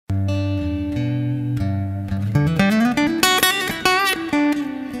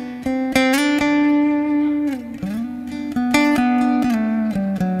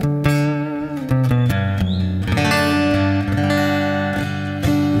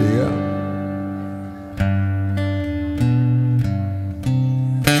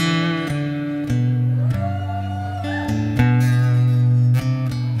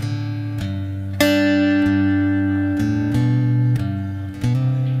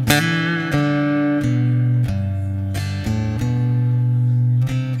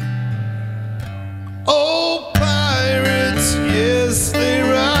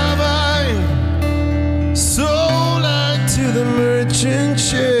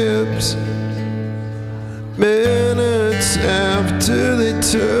ships. Minutes after they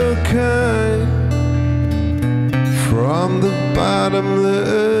took her from the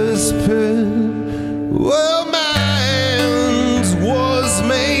bottomless pit. Well, man's was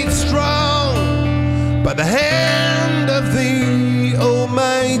made strong by the hand of the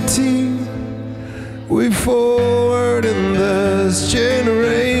Almighty. We forward in this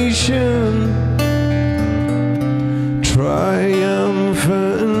generation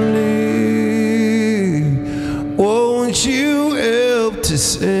triumphantly. Won't you help to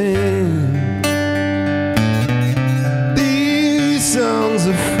sing these songs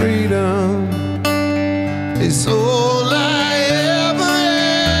of freedom? It's all I ever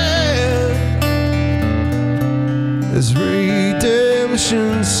had. It's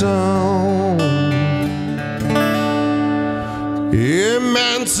redemption song.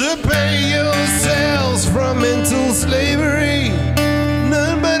 Emancipate yourselves from mental slavery.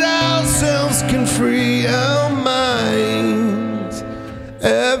 None but ourselves can free our minds.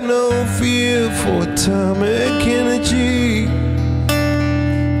 Have no fear for atomic energy,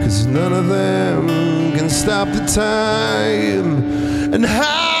 'cause none of them can stop the time. And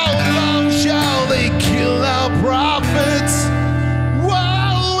how long shall they kill our prophets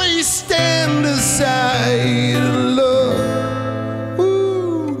while we stand aside and look?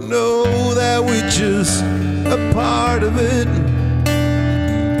 Know that we're just a part of it.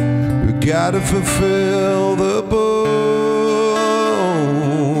 We gotta fulfill the book.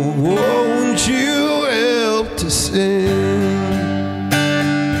 Won't you help to sing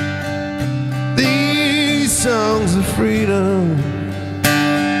these songs of freedom?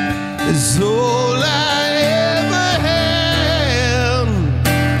 It's all I ever had.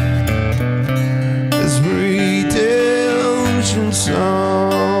 It's redemption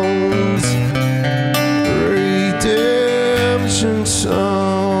songs, redemption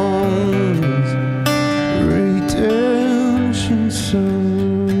songs, redemption songs.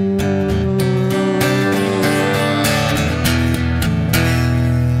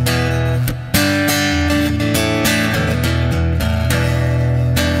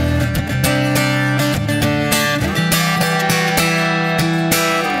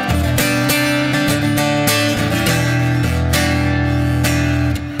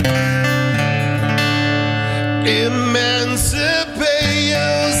 Emancipate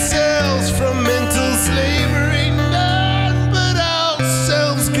yourselves from mental slavery. None but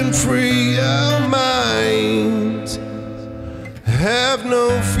ourselves can free our minds. Have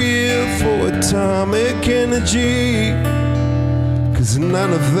no fear for atomic energy, 'cause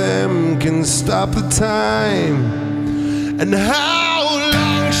none of them can stop the time. And how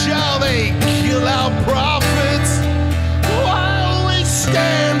long shall they kill our prophets while we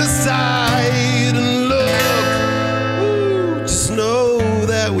stand aside and look? Know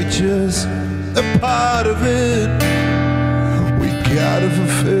that we're just a part of it. We gotta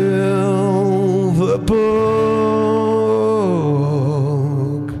fulfill the book.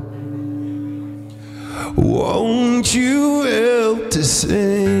 Won't you help to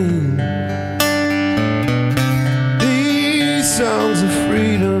sing these songs of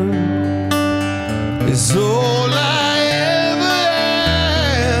freedom? It's all I ever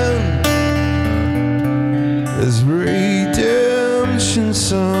had. It's redemption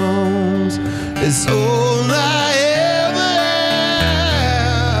songs. It's all I ever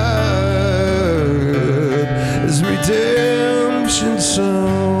had. It's redemption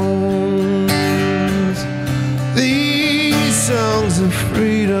songs. These songs of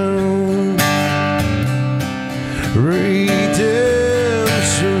freedom.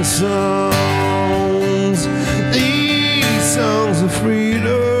 Redemption songs. These songs of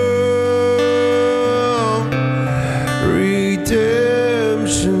freedom.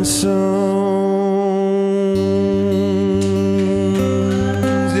 Redemption songs.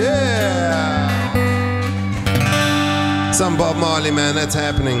 Yeah. Some Bob Marley, man, that's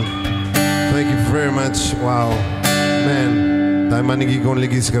happening. Thank you very much. Wow. Man, tayo manigi con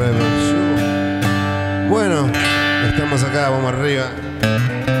ligi scribe. Bueno, estamos acá, vamos arriba.